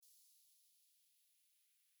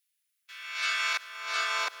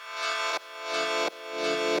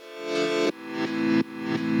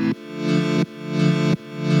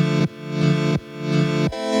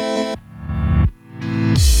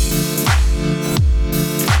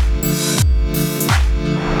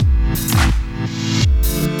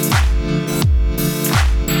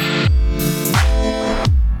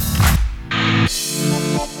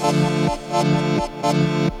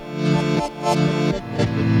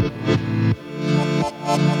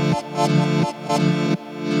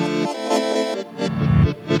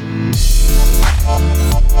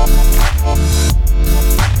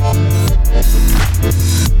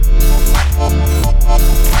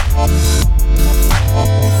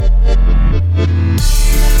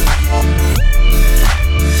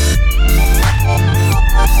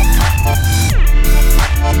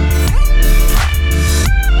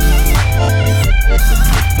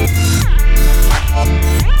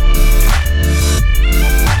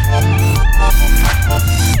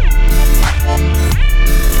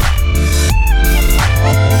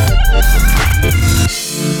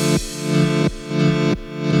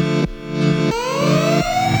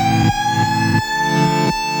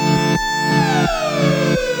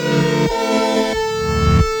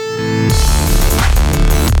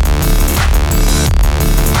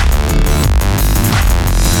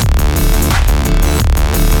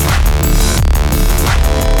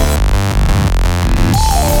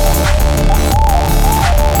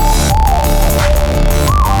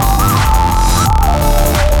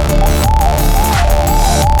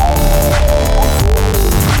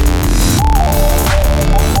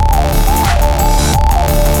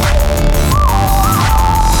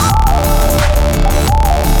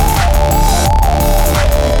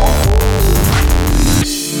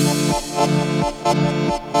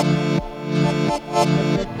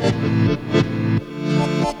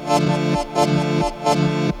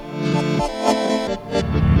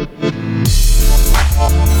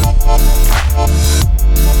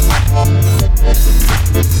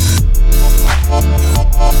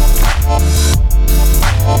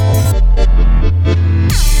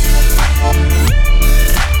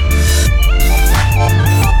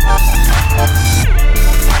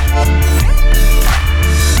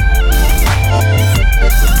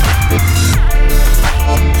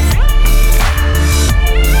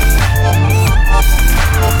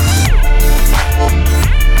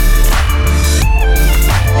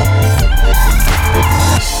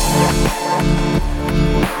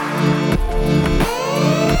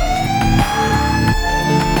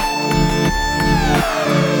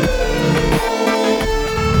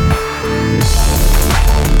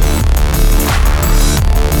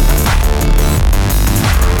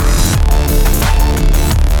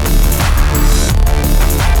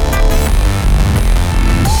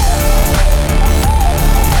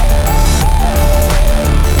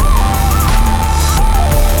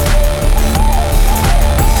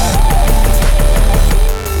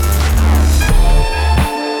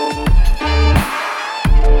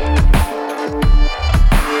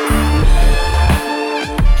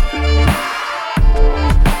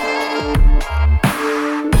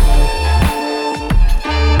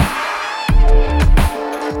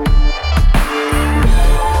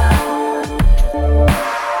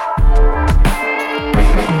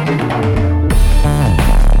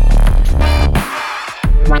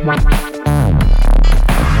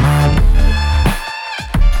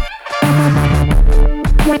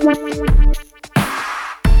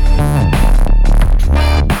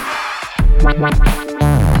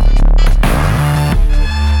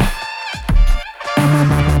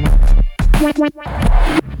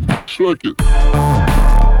Check it.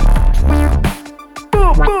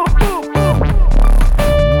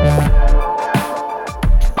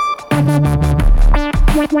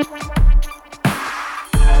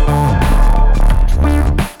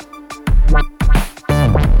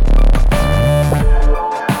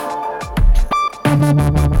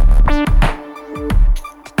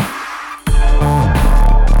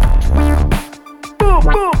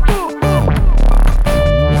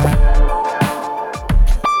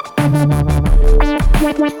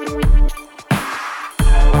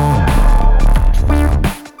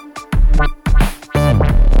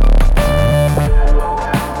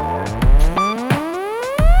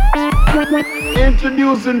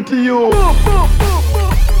 Introducing to you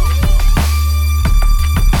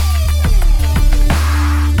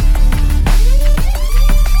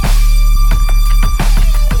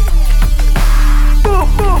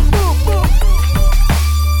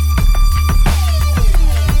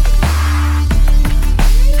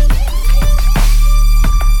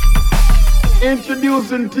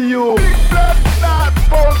introducing to you Big Black Night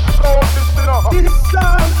for soul. This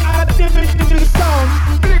song I did this song.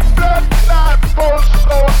 Big Black Night for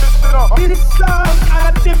soul. This song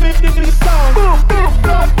I did this song. Big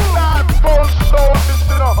Black Night for soul. This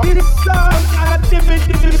song I did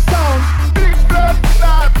this song. Big Black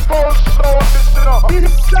Night for soul.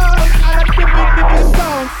 This song I did this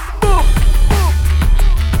song.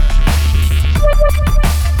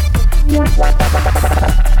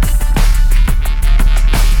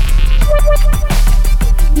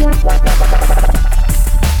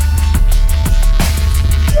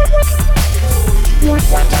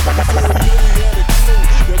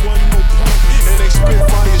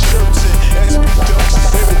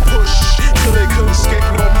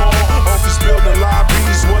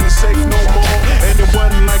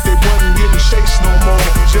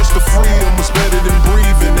 Just the freedom was better than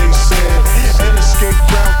breathing, they said. An escape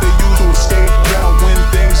route, they usual escape route. When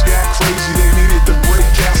things got crazy, they needed to break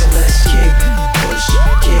out. So let's kick, push,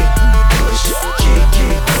 kick, push, kick,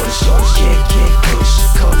 kick, push, kick, kick, push,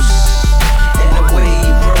 coast. And away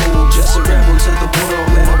he rolled, just a rebel to the world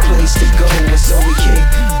with no place to go. And so we kick,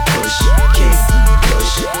 push, kick,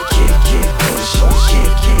 push, kick, kick, push,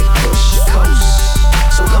 kick, kick, push, coast.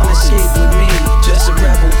 So come escape with me, just a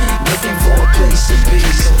rebel looking for a place to be.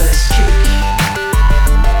 So let's kick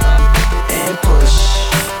and push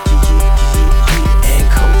and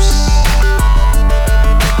coast. Kick and push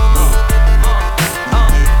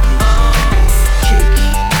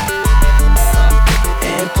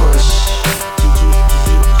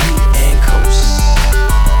and coast.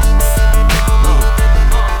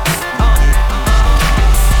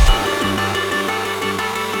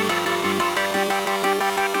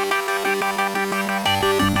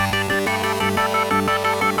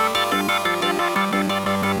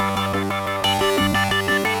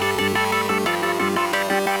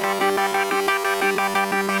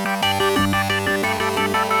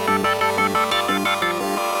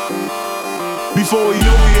 Before we knew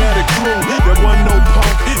we had a crew, there wasn't no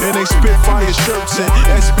punk, and they spit fire shirts and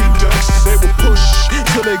SB ducks. They would push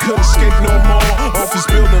till they couldn't escape no more. Office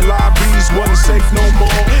building lobbies wasn't safe no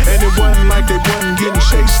more, and it wasn't like they wasn't getting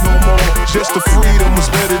chased no more. Just the freedom was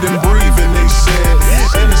better than breathing, they said.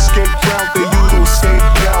 An escape route, they usual escape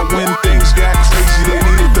out. When things got crazy, they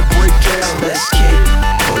needed to break out. So let's kick,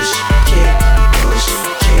 push, kick, push,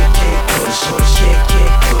 kick, kick, push, kick,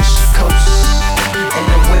 kick, push, coast. And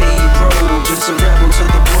the way he rolled, just a rebel to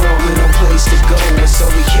the world with no place to go. And so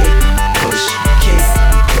we kick, push, kick,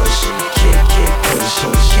 push, kick, kick, push,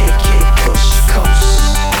 kick, kick, push,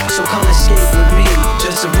 coast. So come escape with me,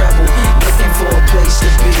 just a rebel looking for a place to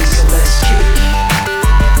be. So let's kick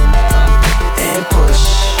and push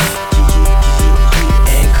and coast. Kick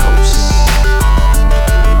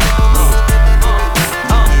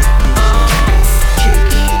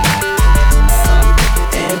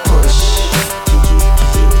and push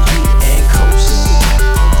and coast.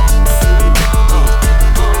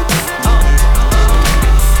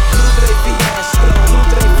 Lutre fiasco,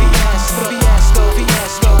 lutre fiasco, fiasco,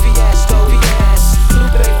 fiasco, fiasco, fiasco.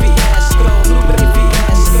 Lutre fiasco, lutre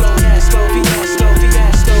fiasco, fiasco, fiasco,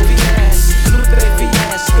 fiasco, fiasco. Lutre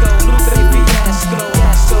fiasco, lutre fiasco,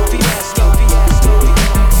 fiasco, fiasco, fiasco,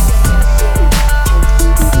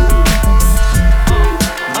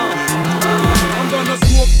 I'm gonna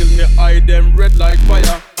smoke till me eye them red like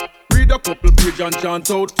fire. Read a couple page and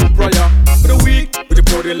chant out to prayer. For the week, with the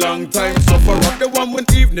body long time suffer up. The one when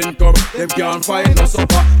evening come, them can't find no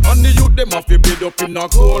supper. And the youth them have to build up in a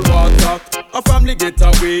cold water. A family money get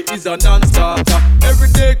away is a non-starter.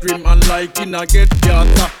 Everyday grim and like in a get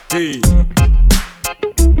yata. Hey.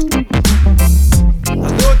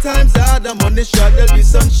 And though times hard, the money shot, there'll be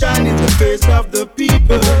sunshine in the face of the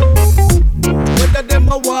people. Whether them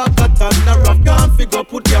a walk or turn a rough, can't figure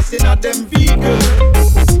put gas in a them vehicle.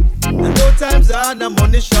 And though times hard, the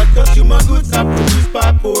money shot, consumer goods are produced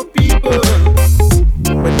by poor people.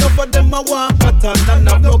 But enough of them a walk or turn and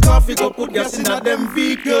have no coffee, go put gas in a them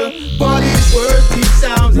vehicle. But these words, these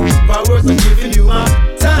sounds, and these powers are giving you my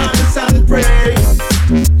thanks and praise.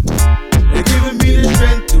 They're giving me the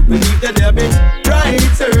strength to believe that there'll be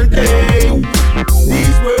brighter days.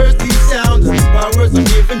 These words, these sounds, and these powers are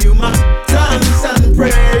giving you my thanks and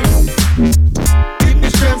praise. Give me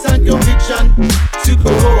strength and conviction to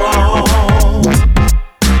go on.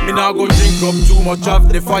 Me nah go drink up too much of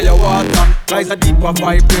the fire water. Guys a deeper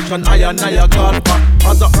vibration, higher and higher golfer.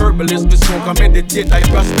 As a herbalist, me smoke and meditate like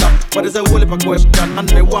Rasta. But there's a whole heap of question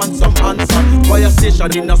and me want some answer. Fire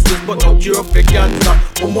station in a space but no cure for cancer.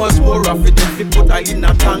 Almost more of it if you put her in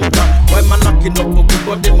a tanker. Why man locking up for good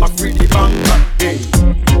but them a free the banker. Hey.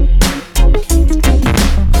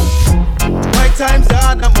 My times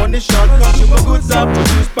hard and money short. Consumer goods are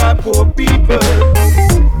produced by poor people.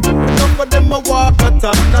 Enough of them a walk a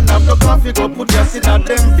top and have no coffee, go put gas in a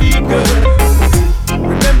them vehicle.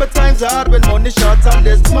 Remember times hard when money short and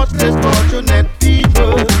there's much less fortunate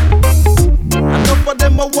people. Enough of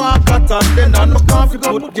them a walk a top, then have no coffee,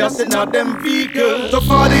 go put gas in a them vehicle. So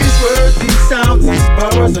for these words, these sounds, these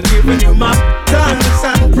powers are giving you my thanks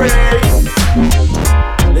and praise.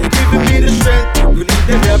 They're giving me the strength to believe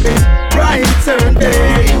that there'll be brighter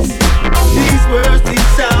days. These words, these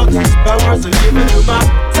sounds, these powers are giving you my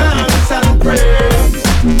thanks and praise.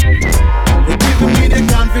 They're giving me the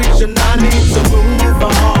conviction I need to move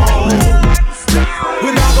on.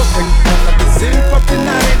 We're not gonna bring down the sympathy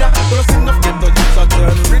neither. Gonna sing enough ghetto youths a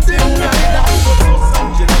turn rhythm rider. So close and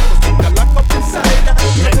jealous, so stick a lock up inside.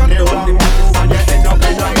 You can do the business and you end up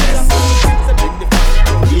in a mess.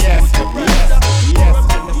 Yes, yes, yes.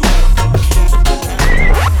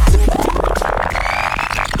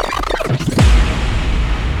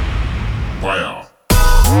 Fire.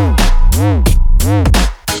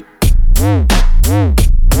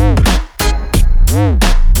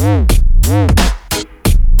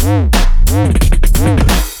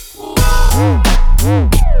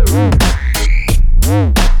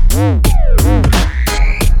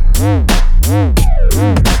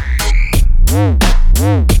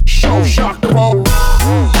 Show shock the road.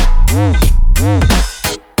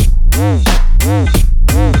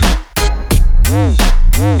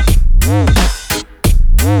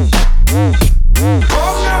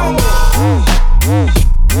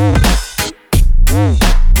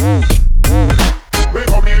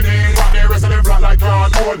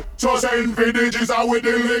 With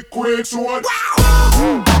the liquid sword.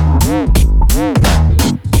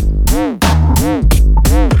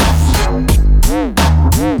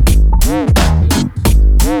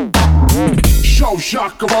 Show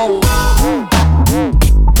shock roll.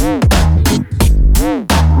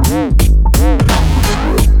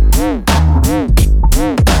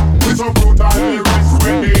 With some brutal lyrics,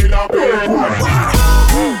 we need a big one.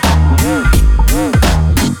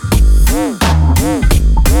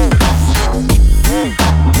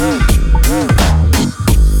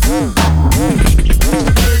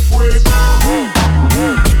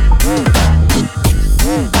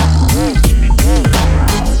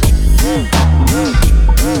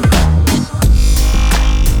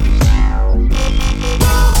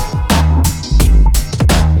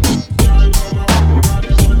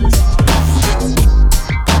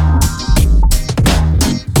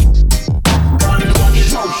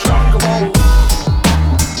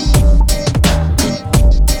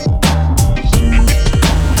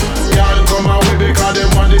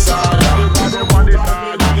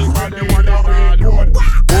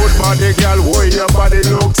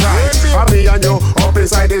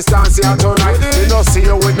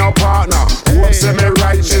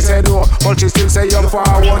 But she still say you're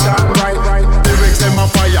forward and right. Lyrics them a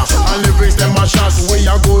fire and lyrics them a shot. We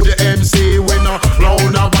a good MC, we no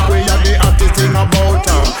round about. We are the hottest thing about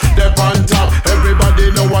her. They on top,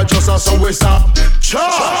 everybody know what just us, so we stop. Cha!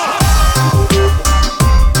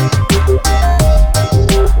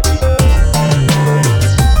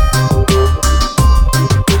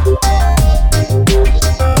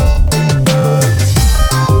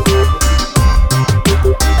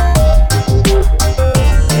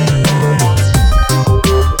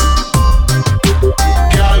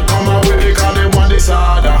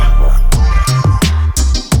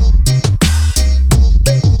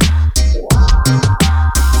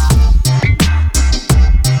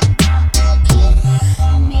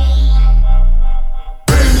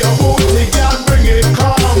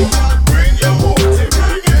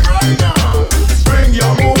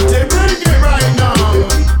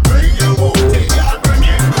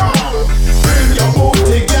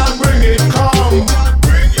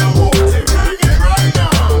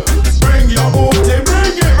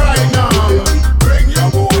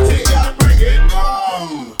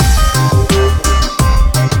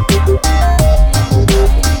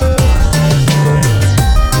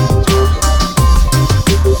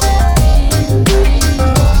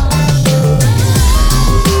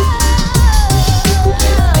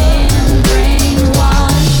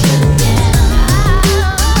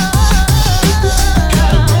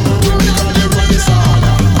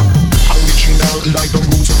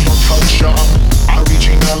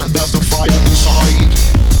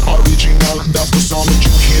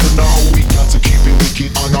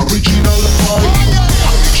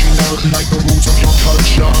 Original, like the roots of your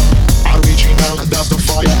culture. Original, that's the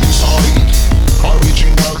fire inside.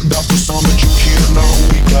 Original, that's the sound that you hear now.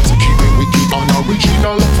 We got to keep it wicked on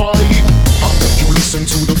original vibe. After you listen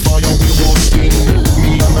to the fire we roasting,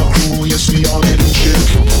 me and the crew, yes we are in check.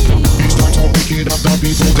 It's time to pick it up, the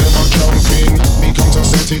people them are jumping. We come to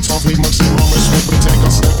set it off with maximum respect. We take a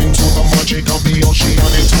step into the magic of the ocean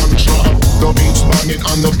and tantra. The beats banging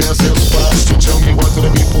and the bass is fast. So tell me what do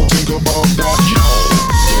the people think about that, yo?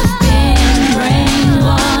 You've been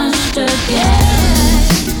brainwashed again.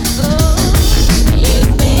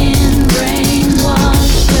 You've been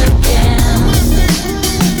brainwashed again.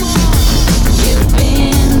 You've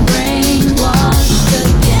been brainwashed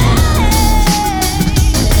again.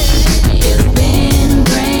 You've been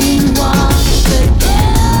brainwashed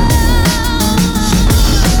again.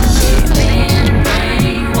 You've been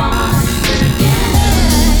brainwashed again.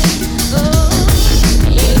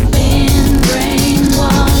 You've been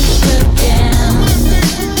brainwashed again.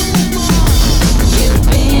 You've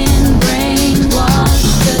been brainwashed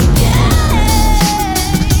again.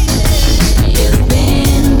 You've been brainwashed again. You've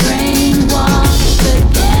been brainwashed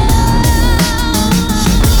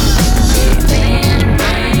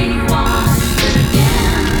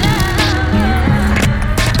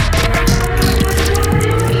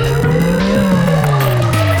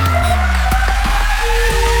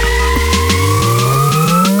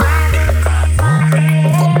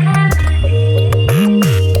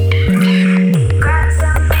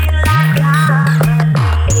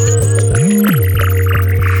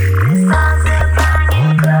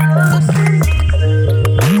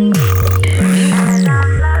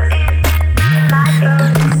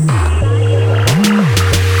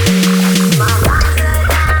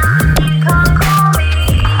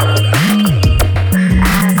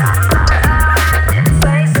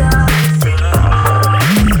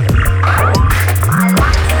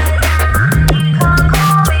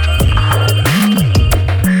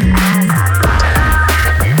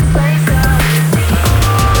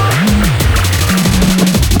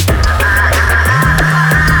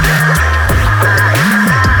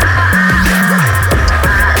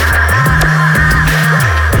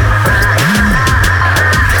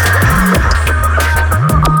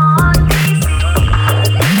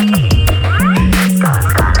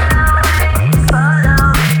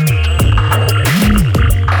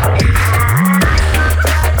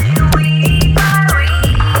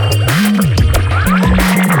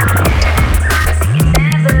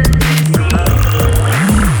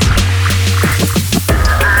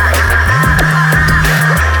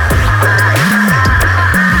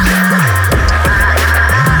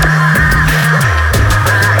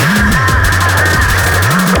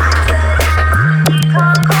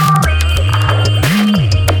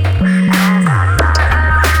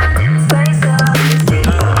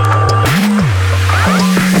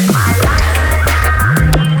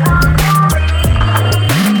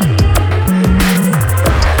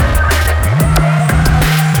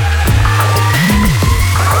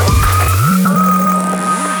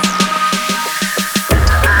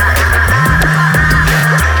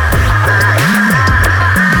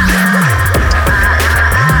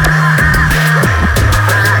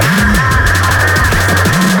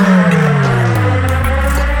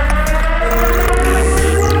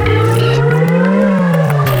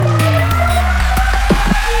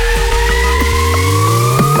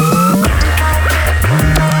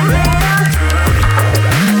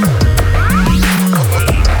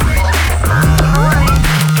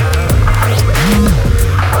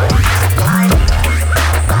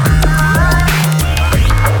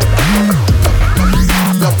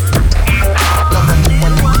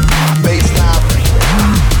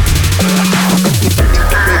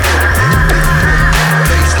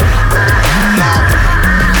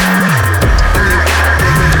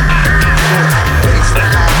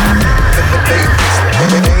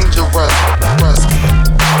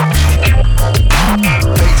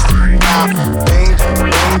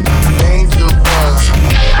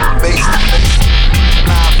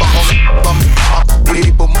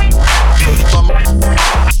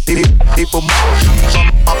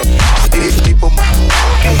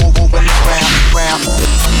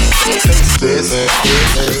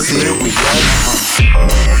Here we go.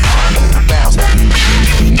 Bounce.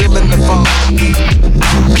 Feeling the funk.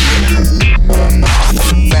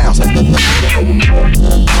 Bounce.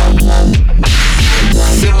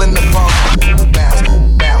 Feeling the funk. Bounce.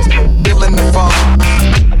 Bounce. Feeling the funk.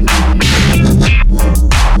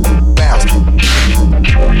 Bounce.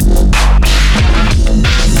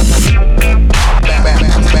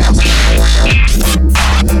 Bounce. Bounce.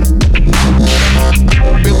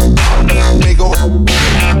 Feel it. We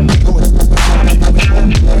go.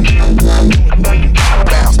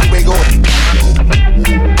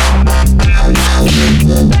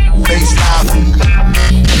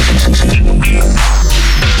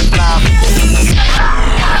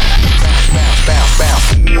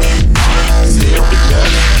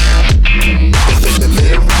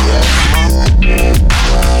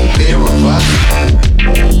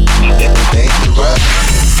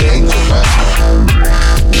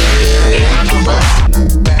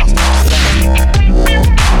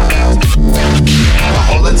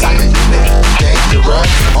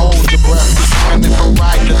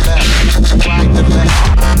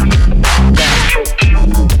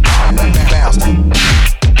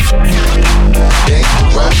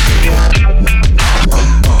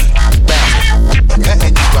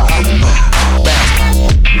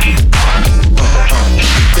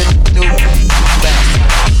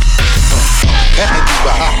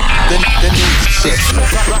 shit.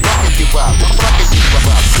 Rockin' you up, rockin' you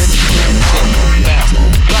up. Then you shit, bounce,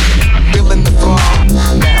 rockin', feeling the fall,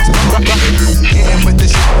 bounce, rockin', getting with the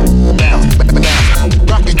shit, bounce, bounce,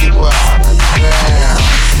 rockin' you up, bounce.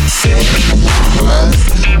 Say what?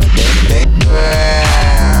 They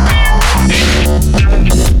bounce.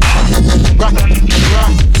 Rock,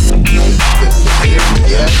 rock.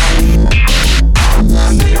 Delirious.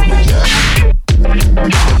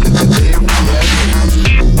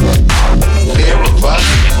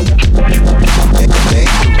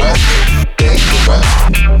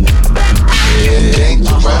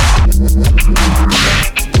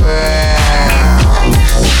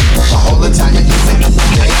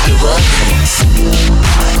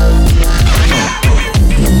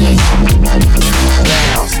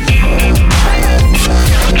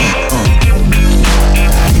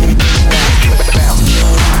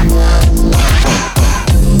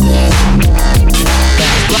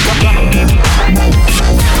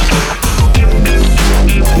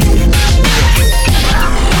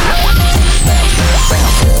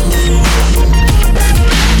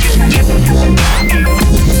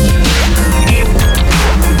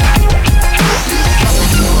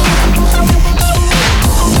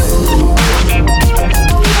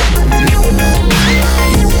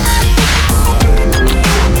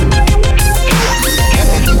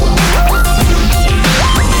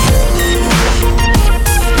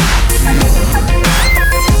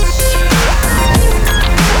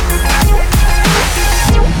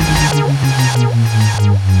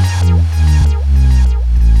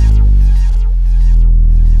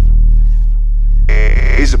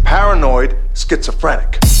 He's a paranoid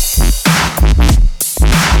schizophrenic.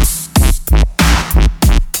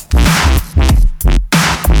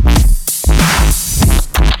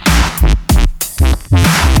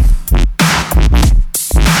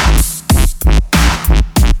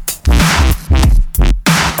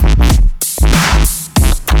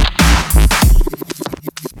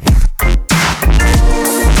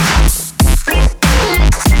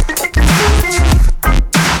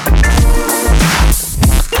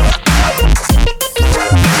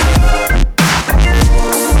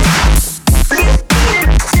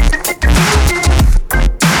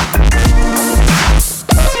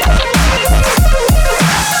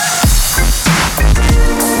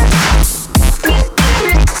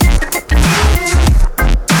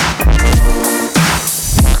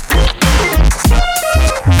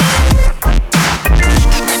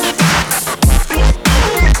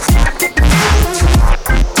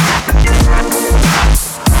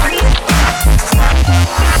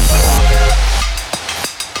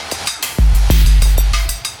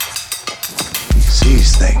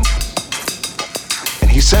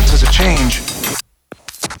 Senses a change.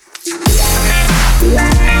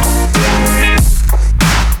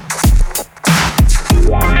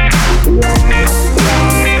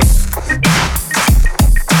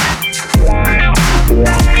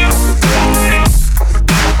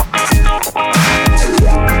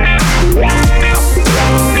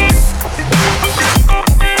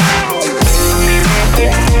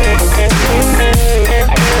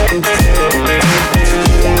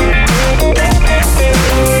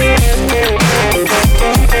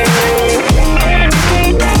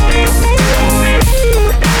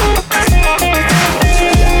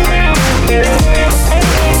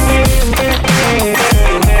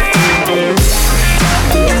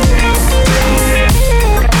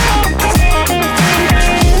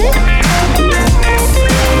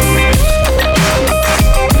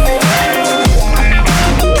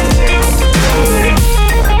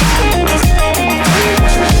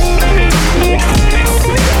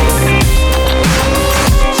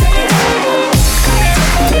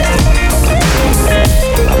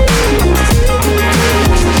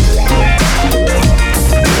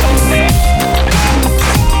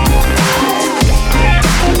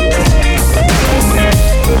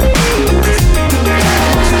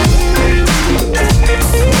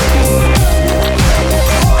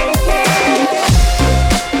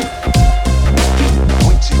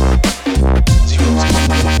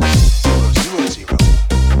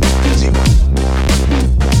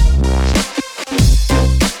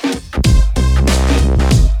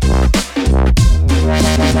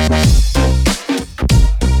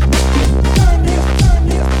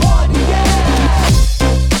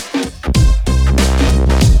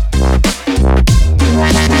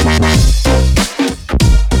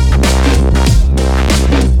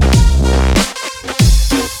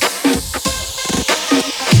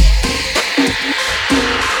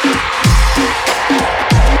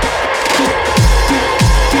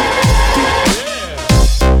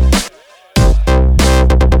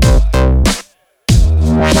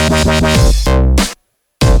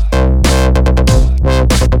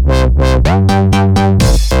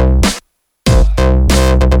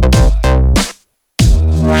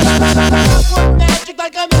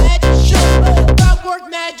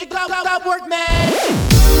 you go work, man.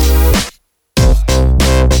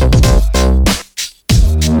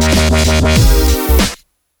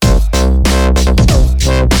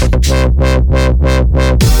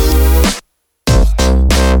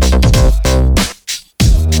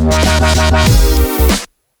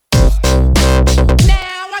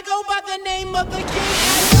 Now I go by the name of the king.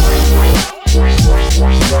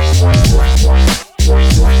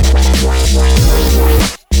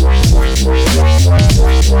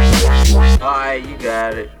 Alright, you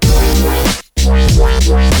got it.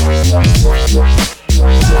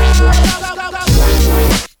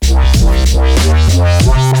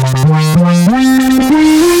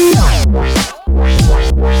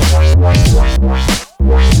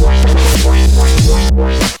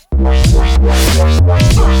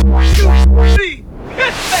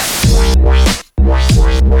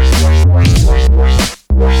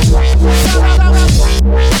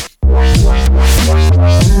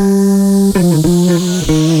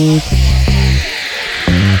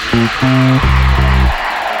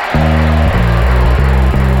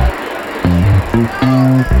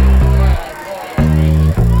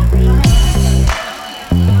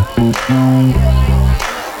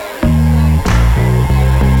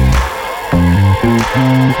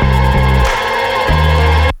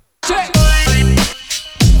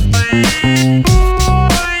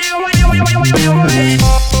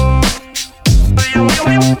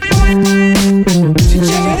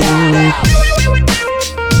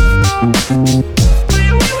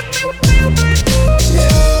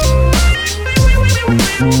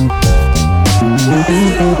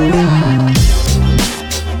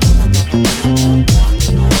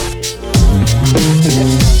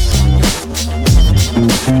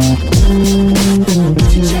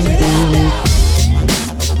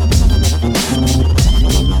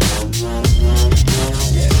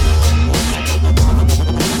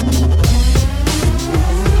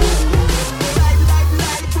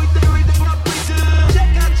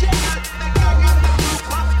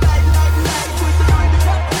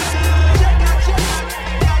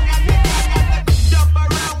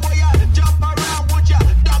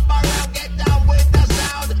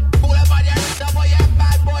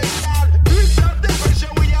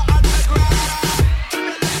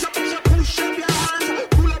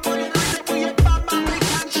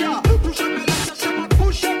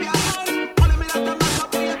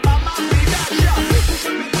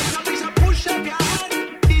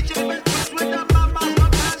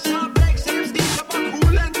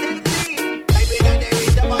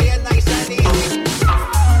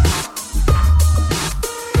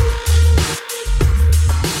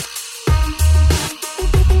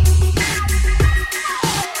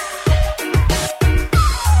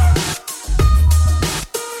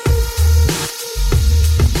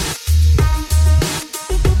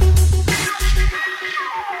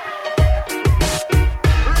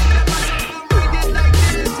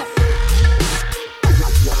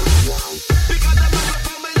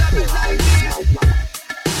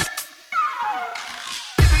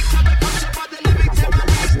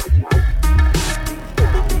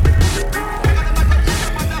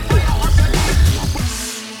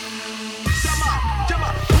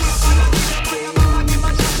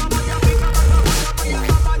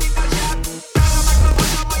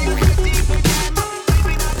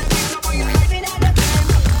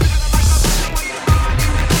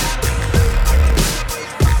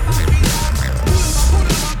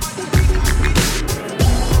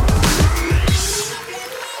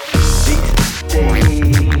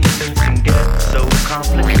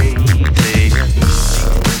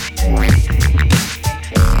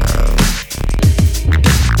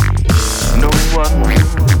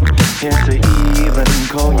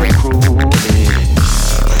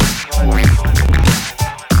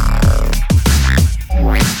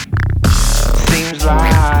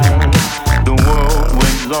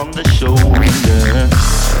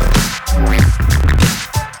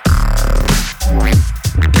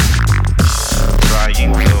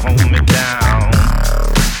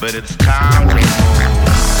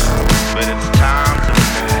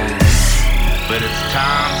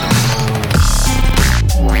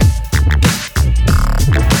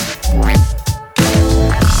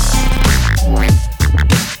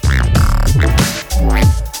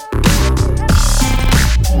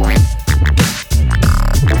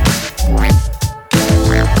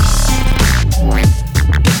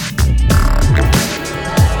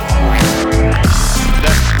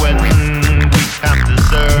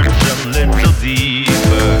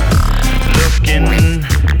 Looking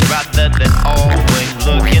rather than always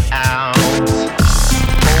looking.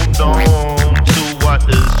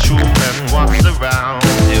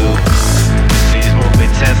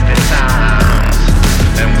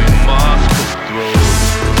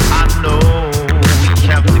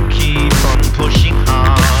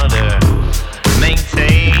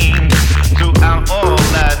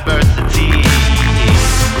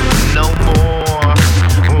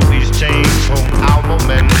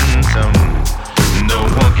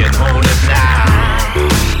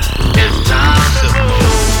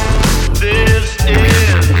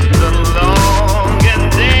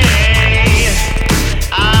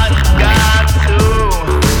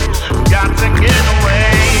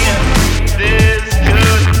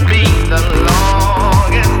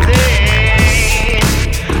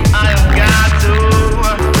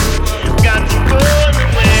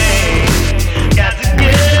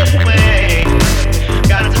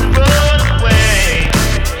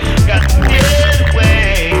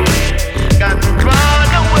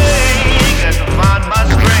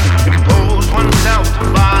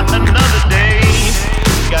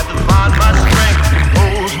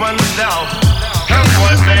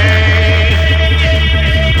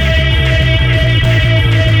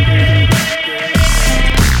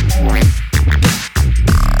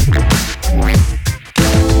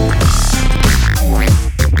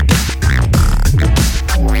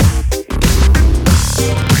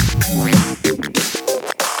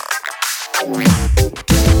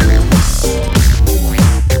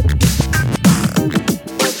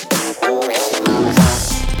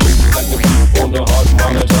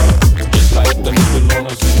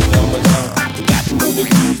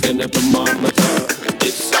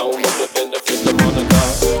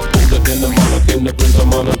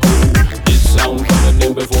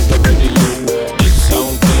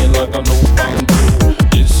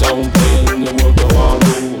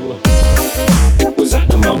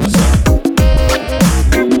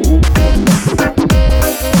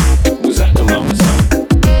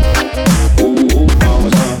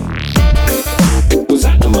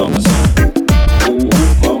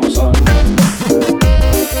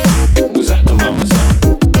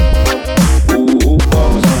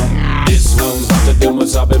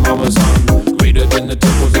 Amazon. Greater than the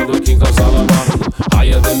temples of the kings of Solomon.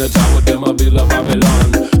 Higher than the tower, them a build of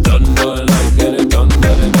Babylon. Thunder like it, thunder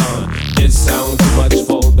and on. This sound too much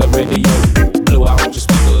for the radio. Blow out your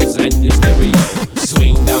speakers and your stereo.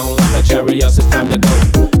 Swing down like a chariot, it's time to go.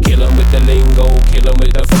 Kill 'em with the lingo, kill 'em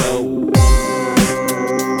with the flow.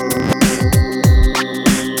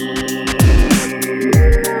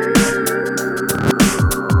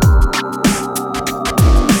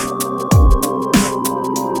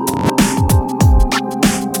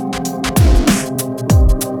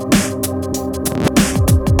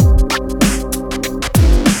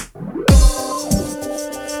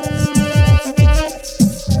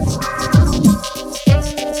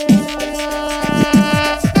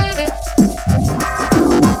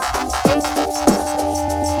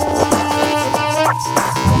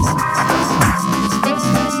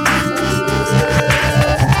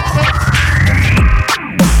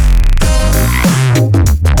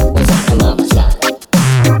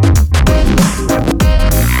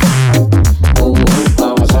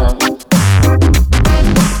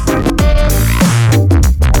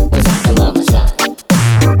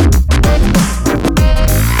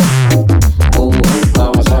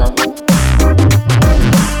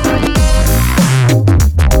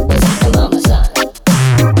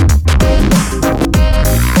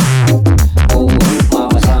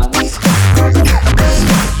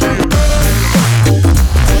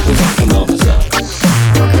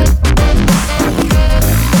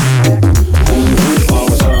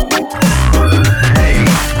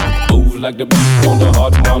 Like the beat on the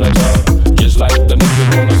heart monitor, just like the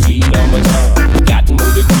nigga on the speedometer. Got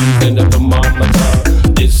more degrees than the thermometer.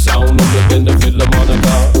 This sound older than the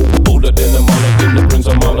Philharmonica, older than the monarch and the Prince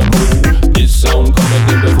of Monaco. This sound coming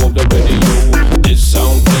in before the radio. This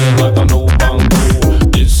sound playing like a no bongo.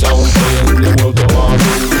 This sound playing in the world of our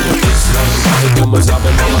road. This sound higher than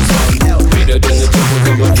Mazabe Mamasan. Greater than the temples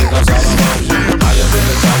of the king of Solomon. Higher than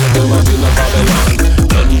the tower, than my villa Babylon.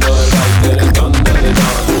 Thunder like that and thunder and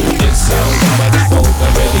on. This sound too much for the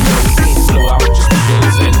radio. Blow out your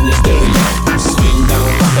speakers and your stereo. Swing down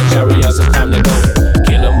like a chariot, it's time to go.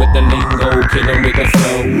 Kill 'em with the lingo, kill 'em with the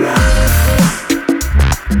flow.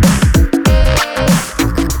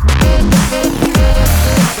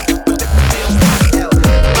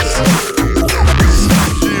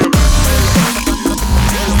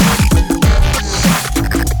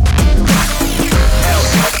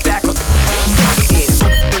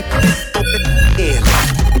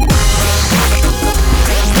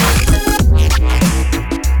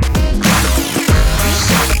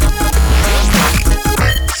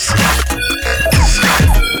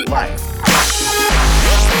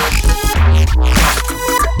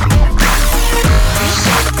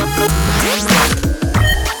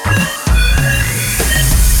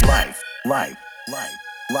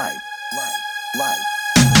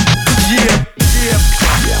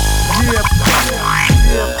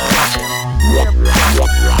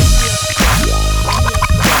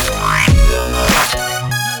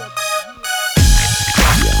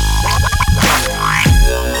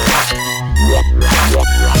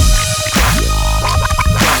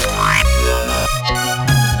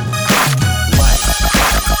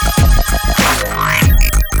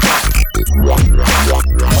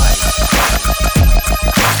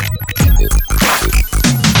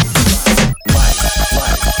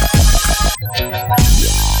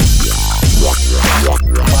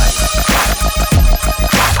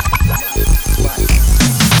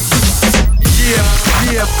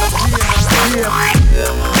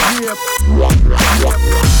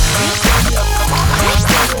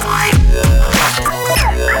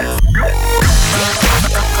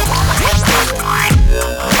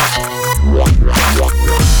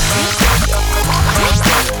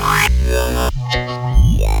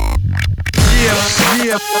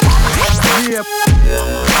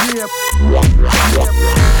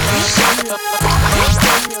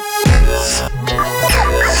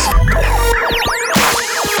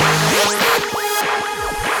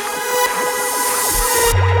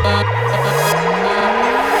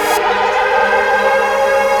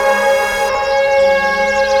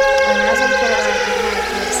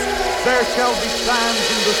 There shall be times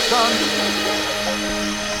in the sun.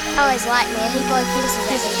 Always like me, he boy keeps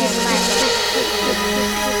it as a kid.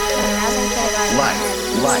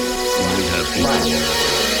 Life. We have people here.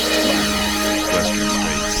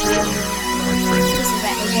 Western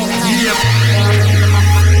states.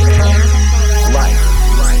 Life.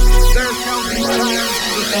 There shall be times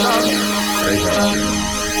in the sun.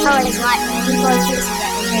 Always like me, he boy keeps it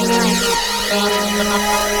as a kid.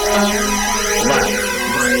 Life.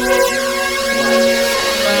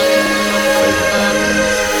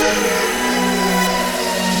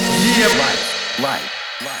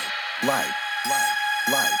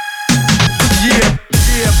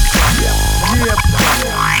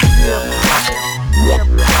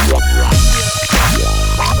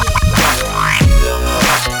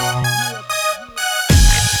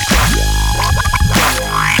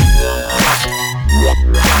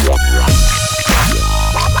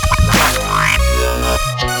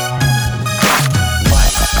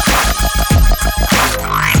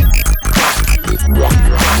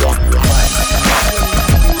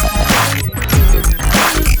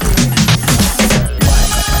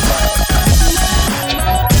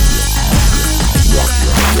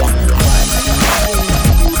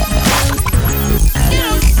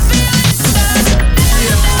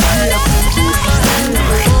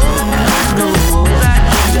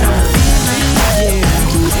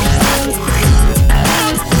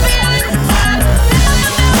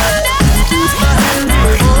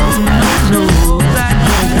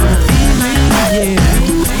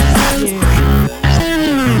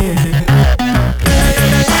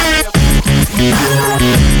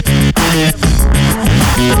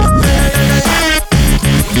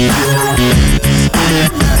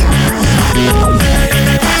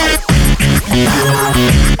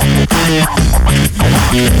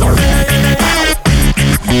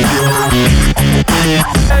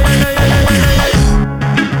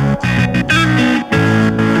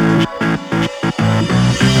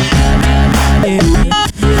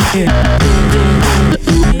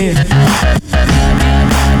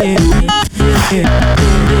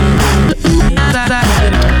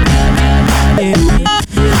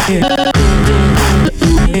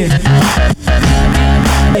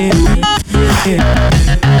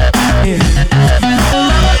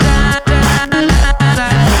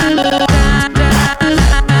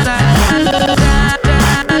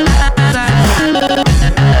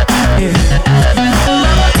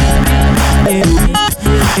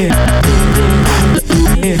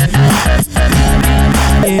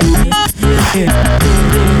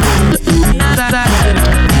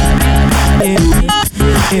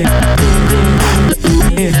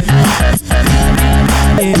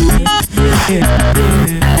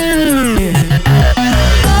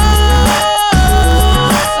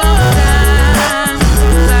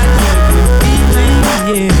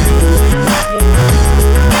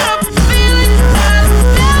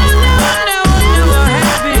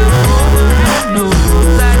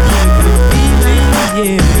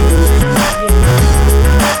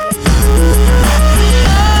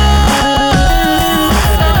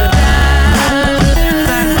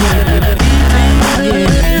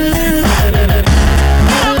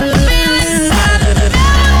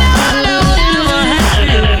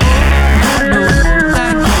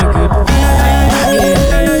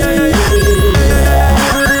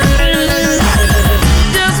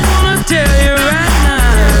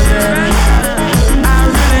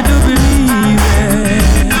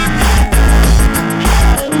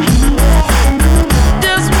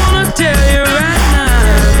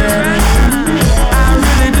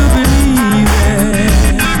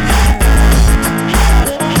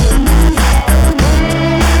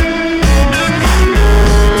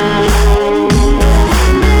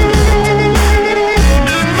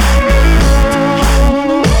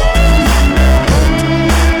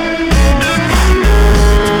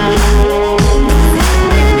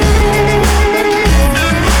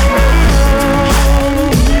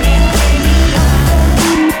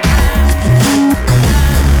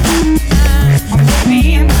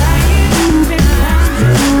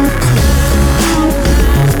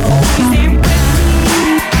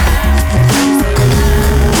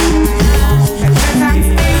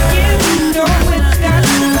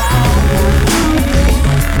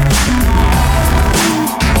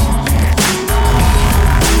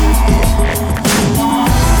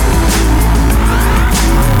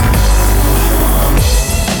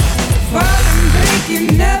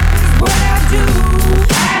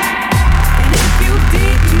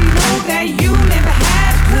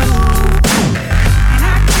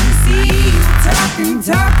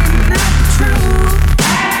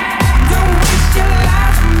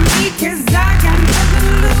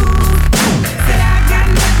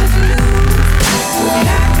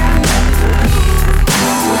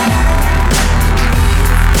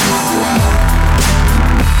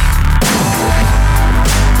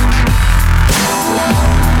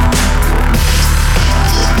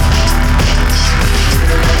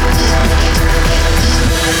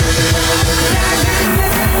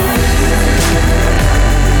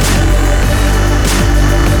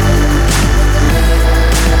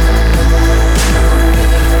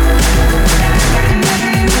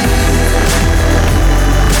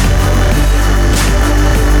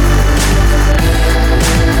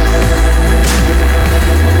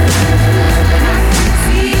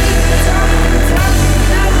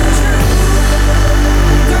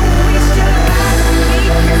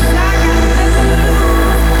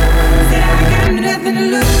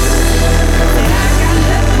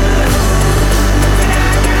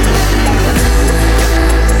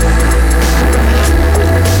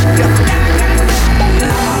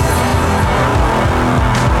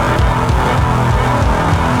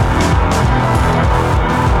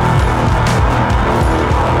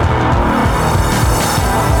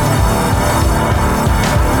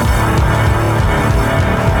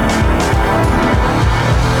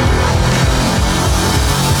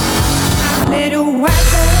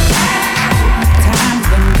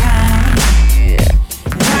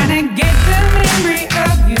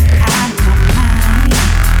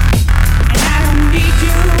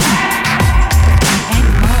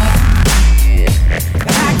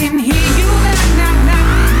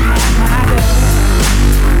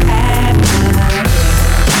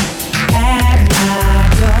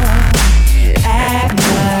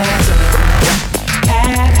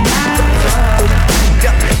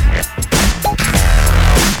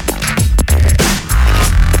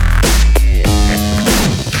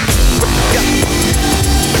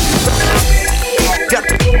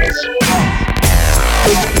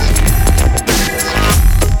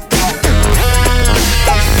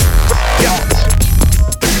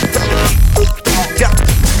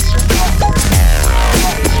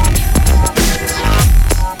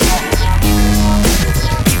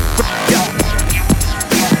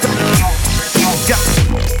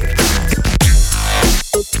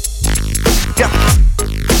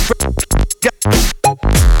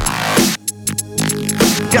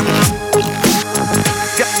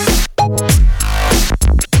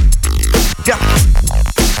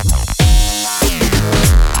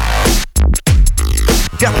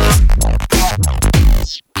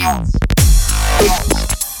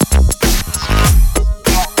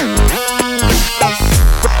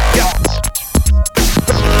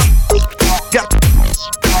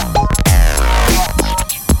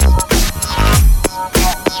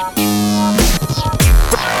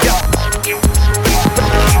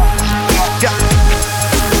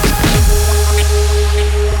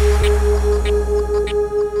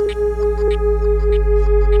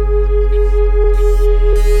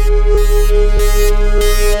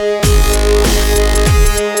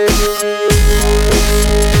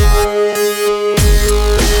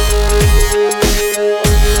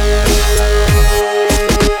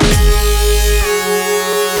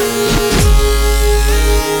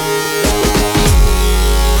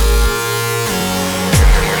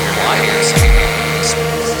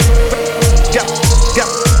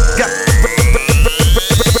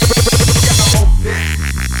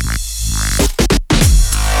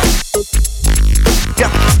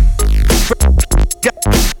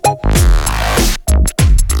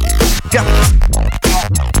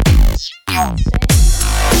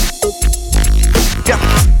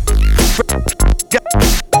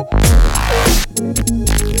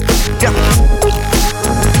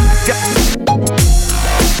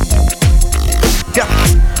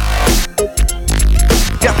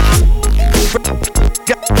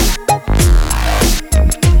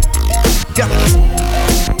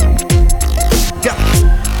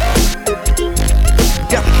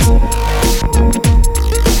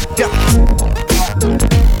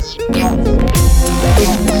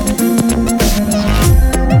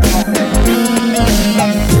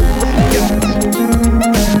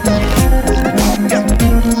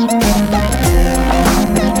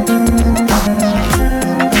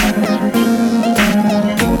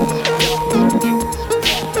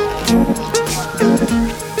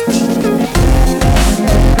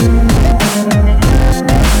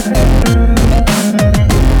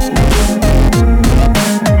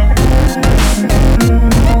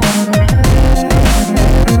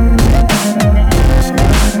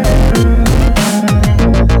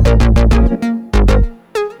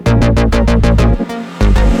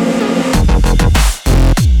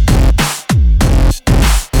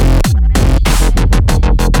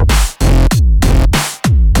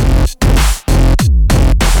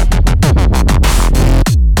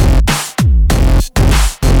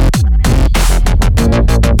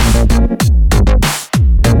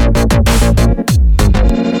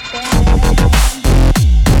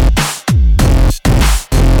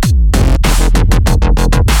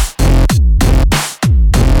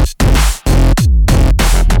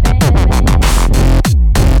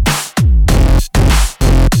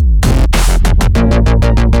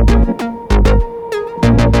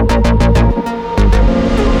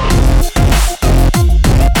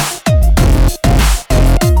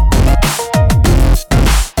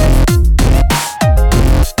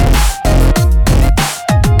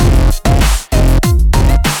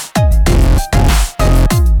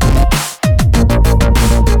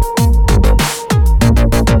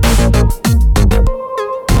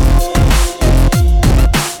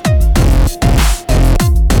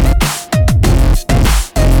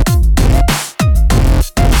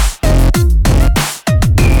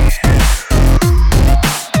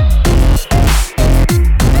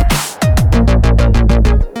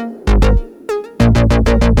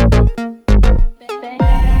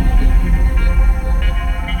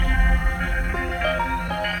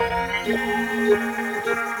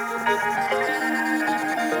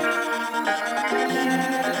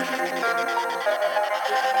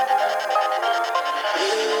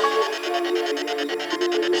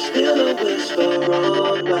 Still a whisper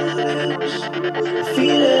on my lips,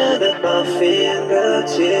 feeling at my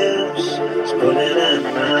fingertips, it's pulling at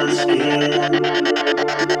my skin.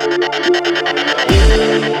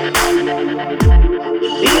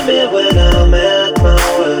 Leave me when I'm at my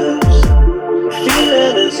worst,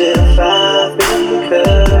 feeling as if I've been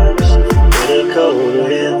cursed with a cold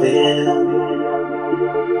within.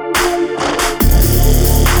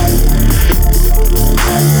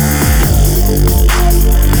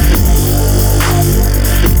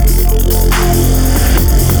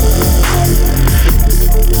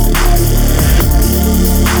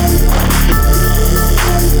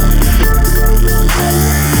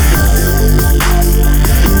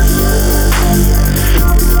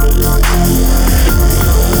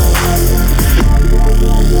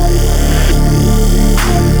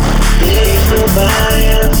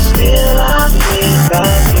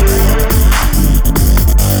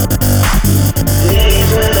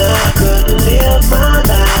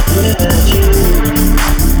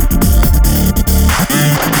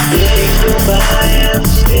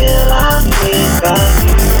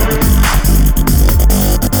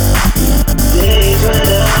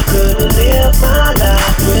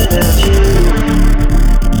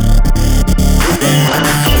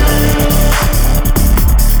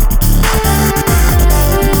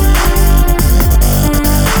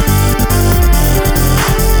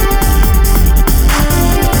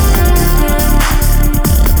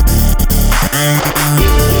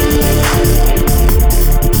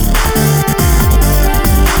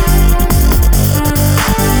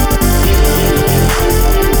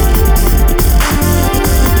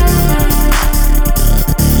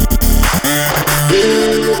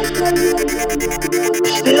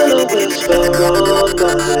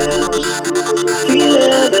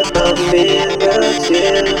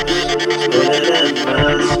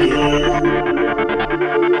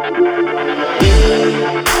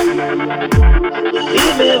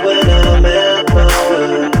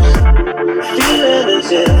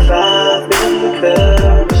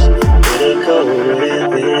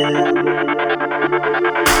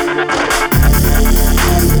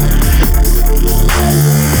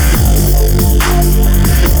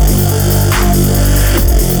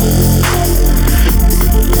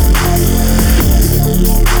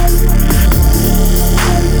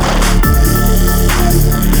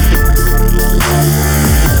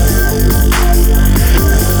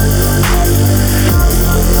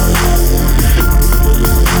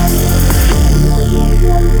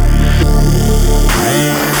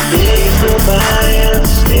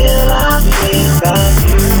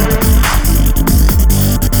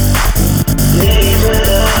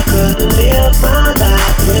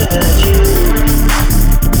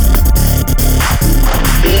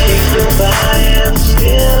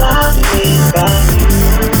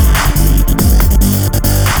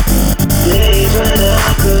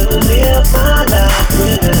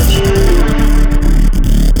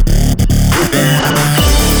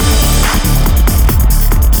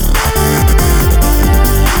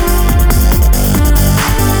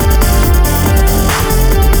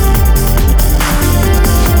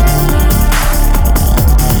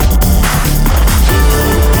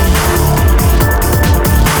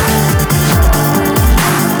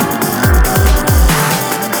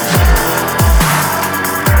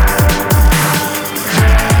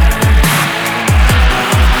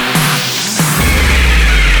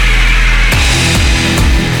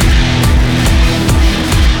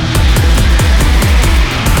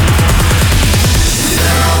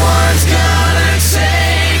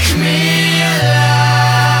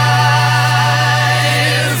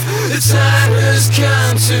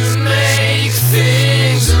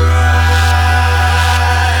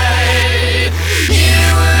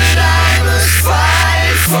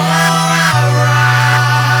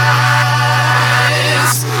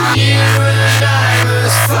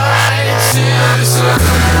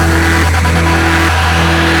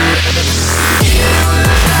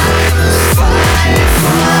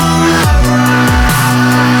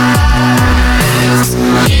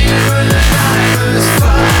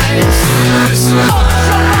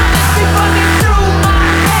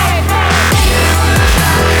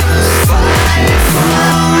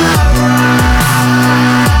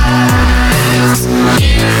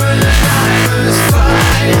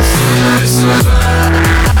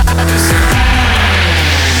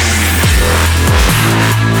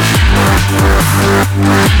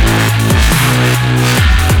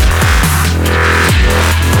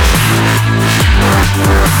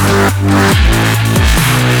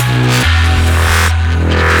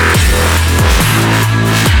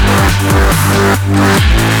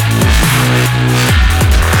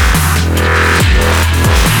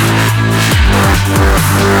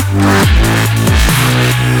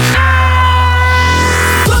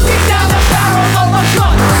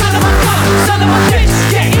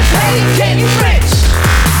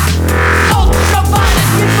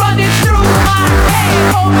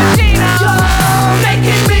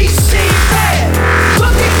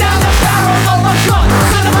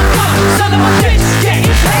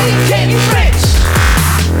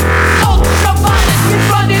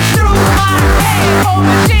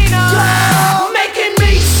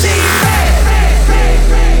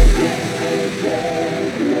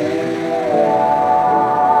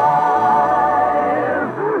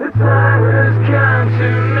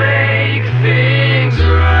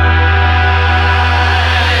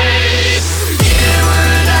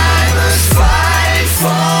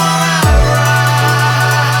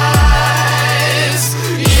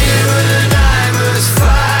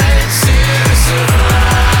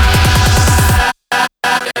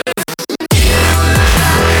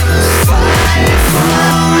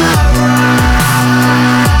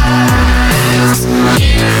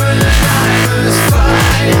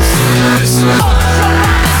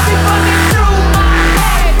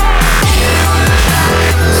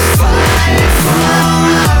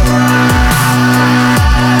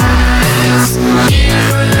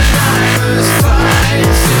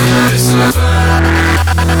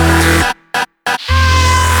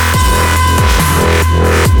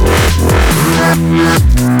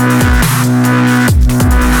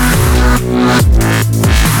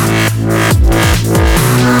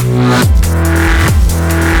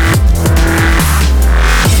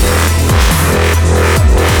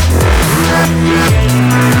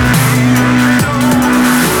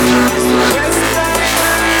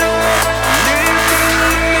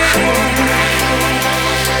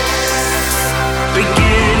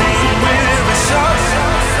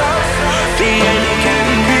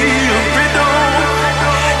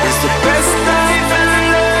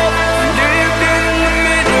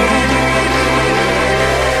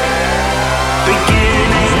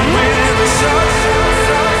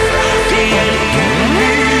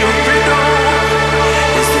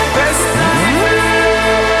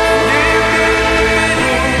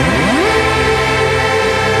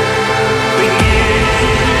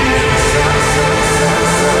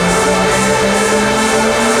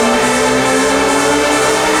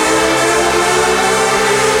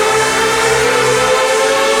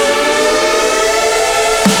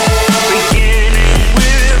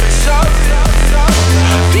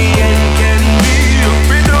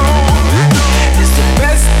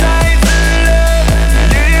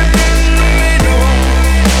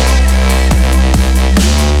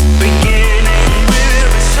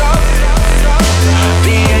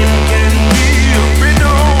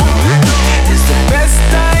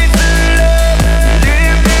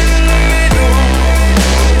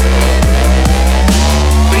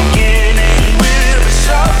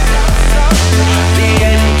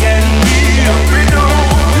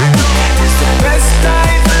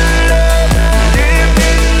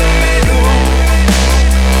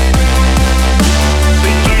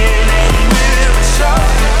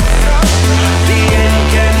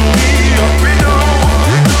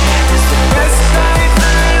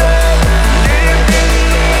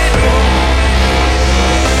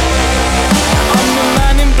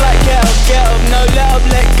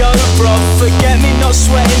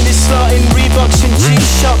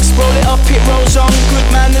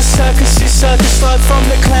 blood from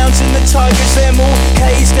the clowns and the tigers. They're more